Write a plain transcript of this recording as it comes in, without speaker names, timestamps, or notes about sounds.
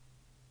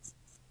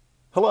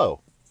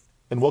Hello,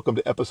 and welcome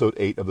to episode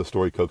 8 of the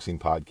Story Coaxing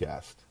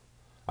Podcast.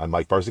 I'm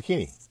Mike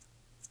Barzakini.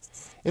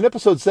 In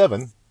episode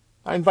 7,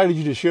 I invited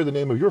you to share the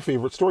name of your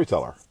favorite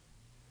storyteller.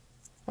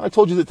 I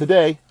told you that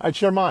today I'd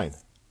share mine.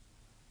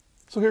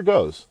 So here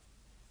goes.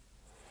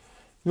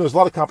 There's a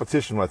lot of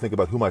competition when I think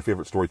about who my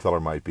favorite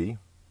storyteller might be.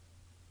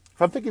 If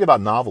I'm thinking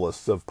about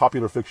novelists of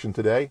popular fiction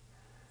today,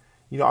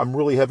 I'm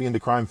really heavy into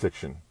crime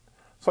fiction.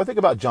 So I think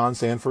about John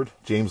Sandford,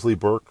 James Lee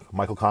Burke,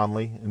 Michael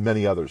Connelly, and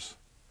many others.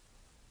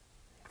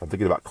 If I'm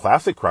thinking about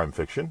classic crime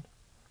fiction,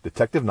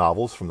 detective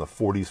novels from the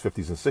 40s,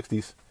 50s, and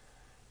 60s,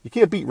 you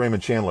can't beat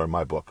Raymond Chandler in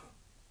my book.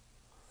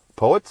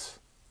 Poets,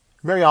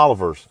 Mary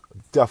Oliver's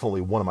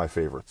definitely one of my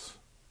favorites.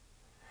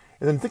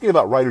 And then thinking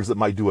about writers that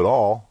might do it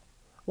all,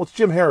 well, it's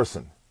Jim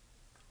Harrison.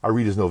 I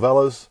read his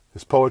novellas,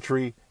 his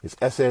poetry, his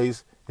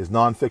essays, his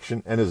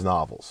nonfiction, and his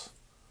novels.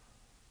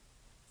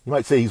 You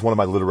might say he's one of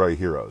my literary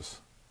heroes.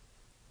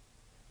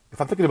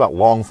 If I'm thinking about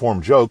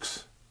long-form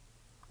jokes,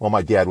 well,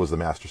 my dad was the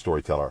master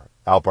storyteller,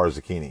 Al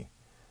Barzakini.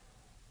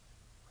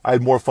 I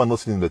had more fun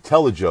listening to him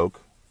tell a joke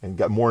and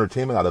got more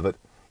entertainment out of it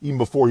even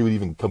before he would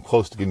even come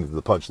close to getting to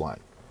the punchline.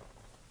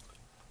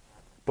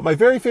 But my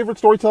very favorite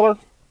storyteller,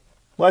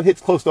 well, that hits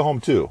close to home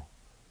too.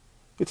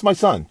 It's my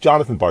son,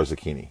 Jonathan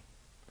Barzakini.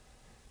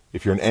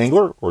 If you're an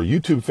angler or a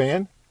YouTube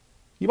fan,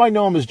 you might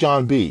know him as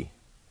John B.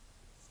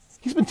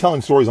 He's been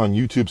telling stories on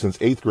YouTube since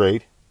 8th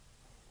grade.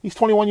 He's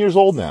 21 years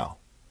old now.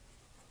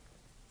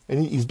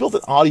 And he's built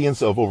an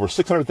audience of over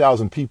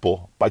 600,000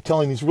 people by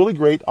telling these really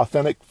great,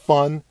 authentic,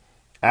 fun,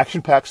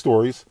 action-packed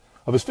stories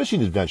of his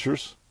fishing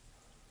adventures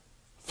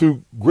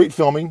through great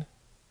filming,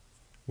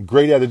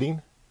 great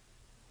editing,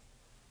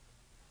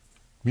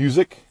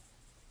 music,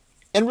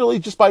 and really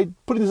just by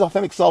putting his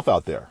authentic self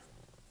out there.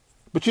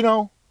 But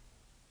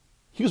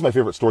he was my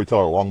favorite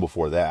storyteller long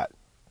before that.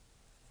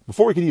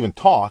 Before he could even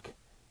talk,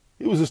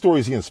 it was the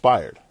stories he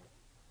inspired.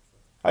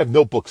 I have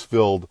notebooks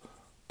filled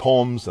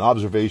poems and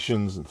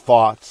observations and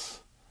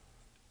thoughts.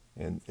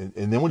 And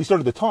then when he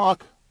started to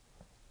talk,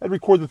 I'd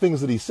record the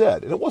things that he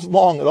said. And it wasn't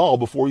long at all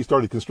before he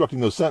started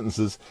constructing those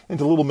sentences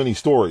into little mini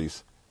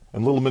stories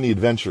and little mini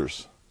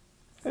adventures.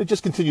 And it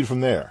just continued from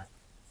there.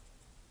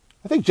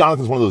 I think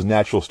Jonathan's one of those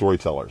natural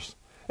storytellers.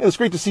 And it's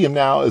great to see him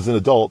now as an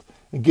adult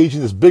engaging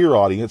this bigger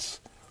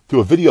audience through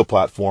a video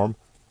platform,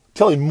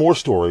 telling more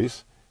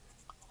stories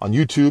on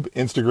YouTube,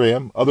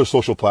 Instagram, other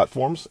social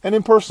platforms, and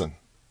in person.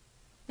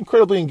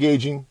 Incredibly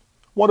engaging,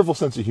 wonderful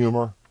sense of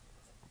humor,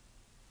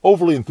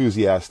 overly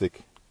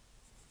enthusiastic,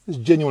 as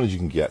genuine as you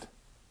can get.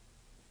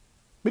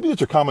 Maybe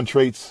those are common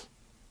traits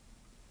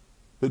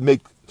that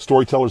make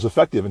storytellers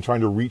effective in trying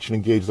to reach and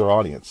engage their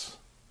audience.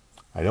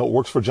 I know it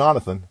works for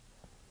Jonathan,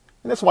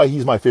 and that's why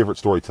he's my favorite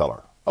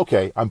storyteller.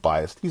 Okay, I'm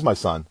biased. He's my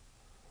son.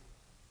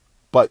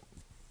 But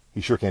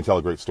he sure can tell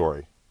a great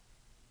story.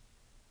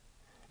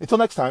 Until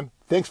next time,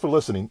 thanks for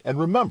listening, and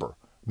remember,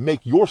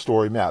 make your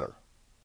story matter.